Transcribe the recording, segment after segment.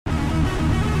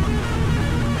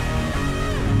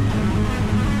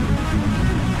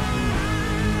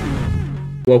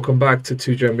Welcome back to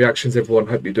 2Gen Reactions, everyone.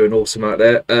 Hope you're doing awesome out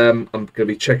there. I'm going to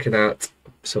be checking out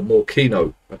some more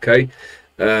Kino, okay?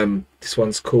 This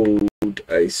one's called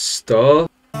A Star.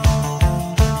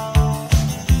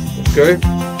 Okay.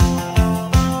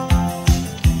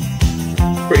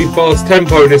 Pretty fast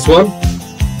tempo, this one.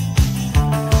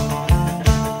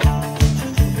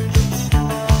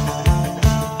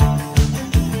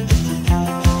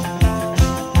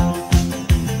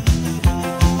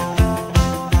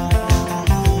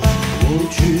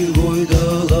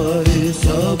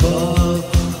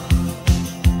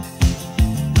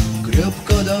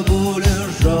 Крепко до боли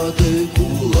сжатый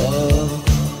кулак,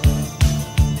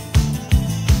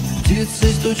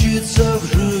 птицей стучится в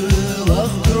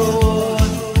жилах кровь.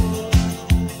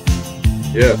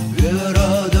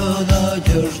 Вера да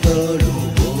надежда,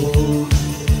 любовь.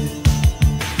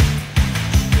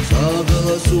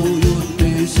 Заголосуют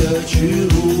тысячи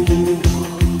рук,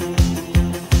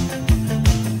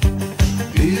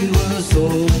 и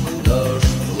высок наш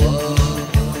флаг.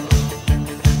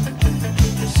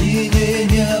 Синее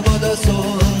небо до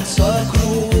солнца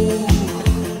круг,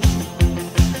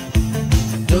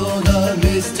 то на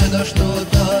месте, да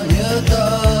что-то не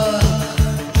так.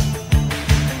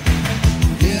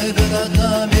 В небе над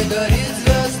нами горит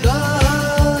звезда,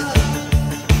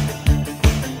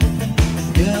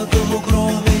 некому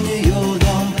кроме нее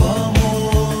нам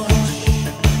помочь.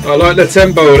 I like the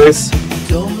tempo of this.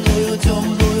 Темную,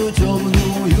 темную, темную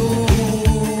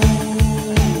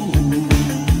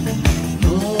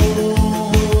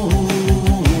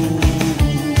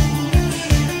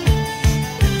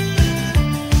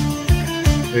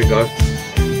There you go.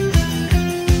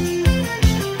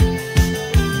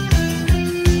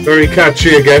 Very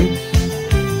catchy again.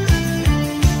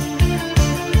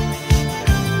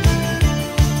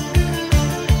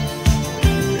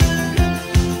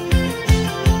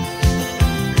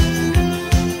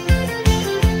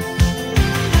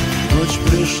 Ночь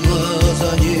пришла,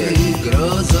 за ней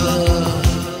гроза,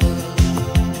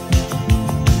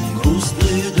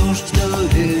 грустный дождь да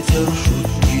ветер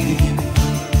шутник.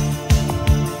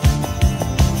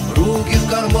 Руки в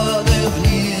карманы,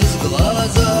 вниз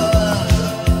глаза,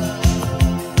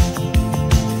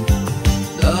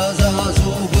 да за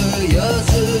зубы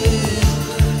язык.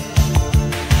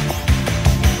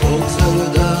 Бог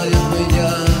зарыдает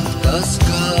меня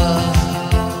тоска,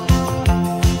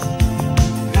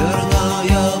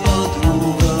 верная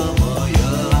подруга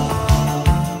моя.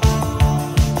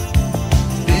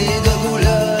 Пей да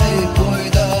гуляй, пой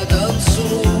да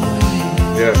танцуй.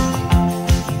 Yeah.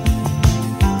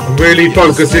 I'm really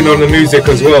focusing on the music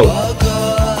as well.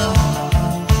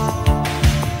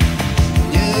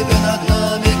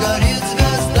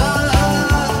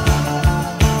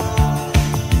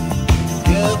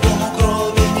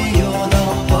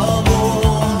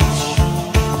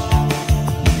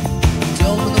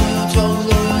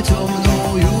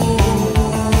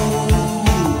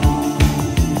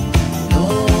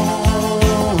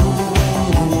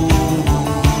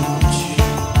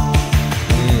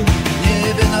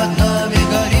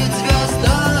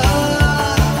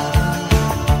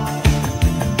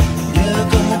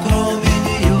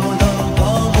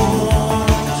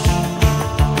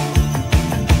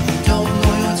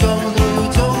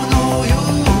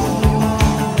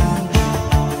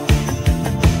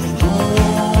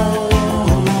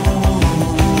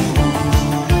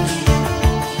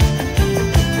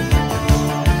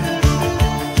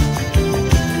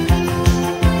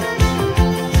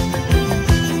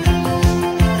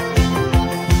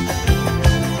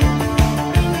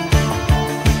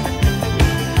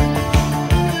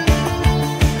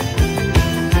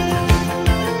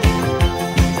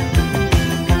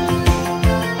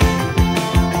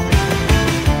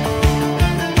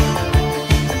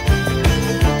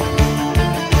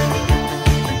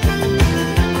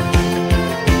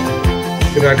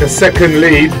 Like a second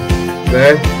lead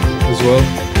there as well.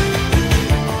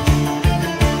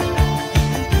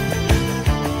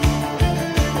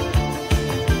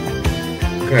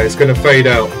 Okay, it's going to fade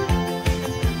out.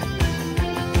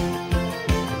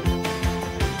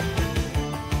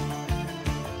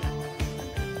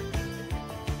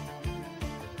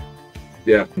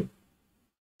 Yeah,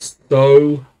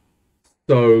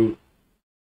 so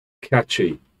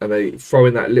catchy, and they throw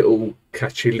in that little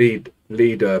catchy lead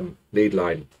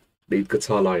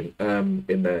guitar line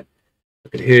in there. I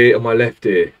could hear it on my left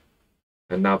ear,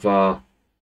 another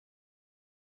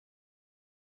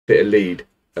bit of lead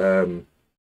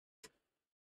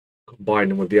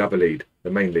combining with the other lead, the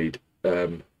main lead.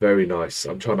 Very nice.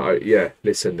 I'm trying to, yeah,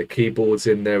 listen, the keyboards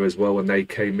in there as well when they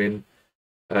came in.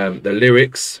 The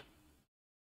lyrics,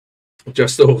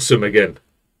 just awesome again.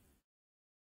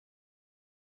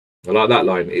 I like that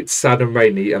line. It's sad and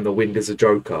rainy and the wind is a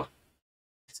joker.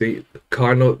 See,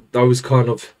 kind of those kind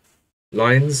of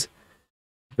lines,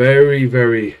 very,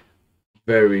 very,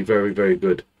 very, very, very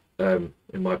good. In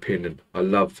my opinion, I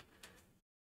love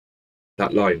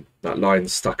that line. That line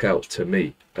stuck out to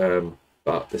me.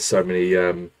 But there's so many,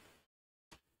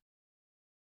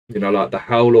 like the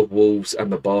howl of wolves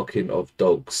and the barking of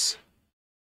dogs.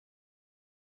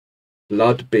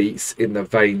 Blood beats in the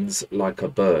veins like a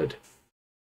bird.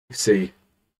 You see,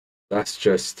 that's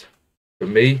just, for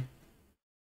me,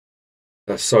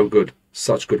 that's so good.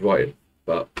 Such good writing.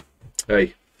 But,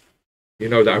 hey, you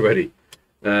know that already.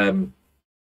 I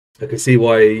can see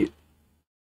why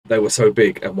they were so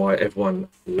big and why everyone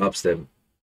loves them.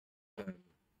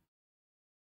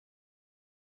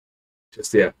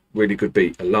 Just, yeah, really good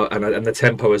beat. And the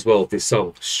tempo as well of this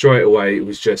song. Straight away, it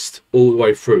was just all the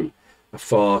way through a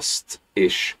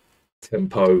fast-ish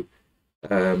tempo.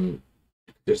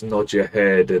 Just nod your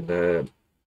head and,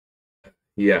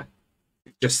 yeah.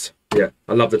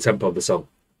 I love the tempo of the song.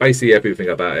 Basically everything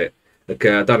about it.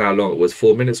 Okay, I don't know how long it was,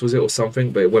 4 minutes was it or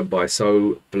something, but it went by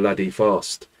so bloody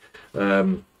fast.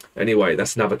 Anyway,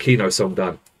 that's another Kino song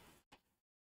done.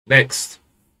 Next,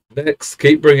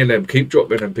 keep bringing them, keep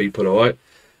dropping them, people. All right,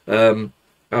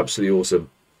 absolutely awesome.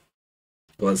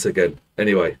 Once again,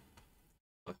 anyway,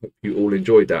 I hope you all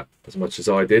enjoyed that as much as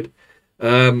I did.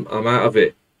 I'm out of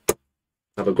it.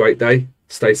 Have a great day.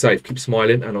 Stay safe. Keep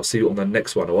smiling, and I'll see you on the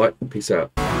next one. All right, peace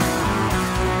out.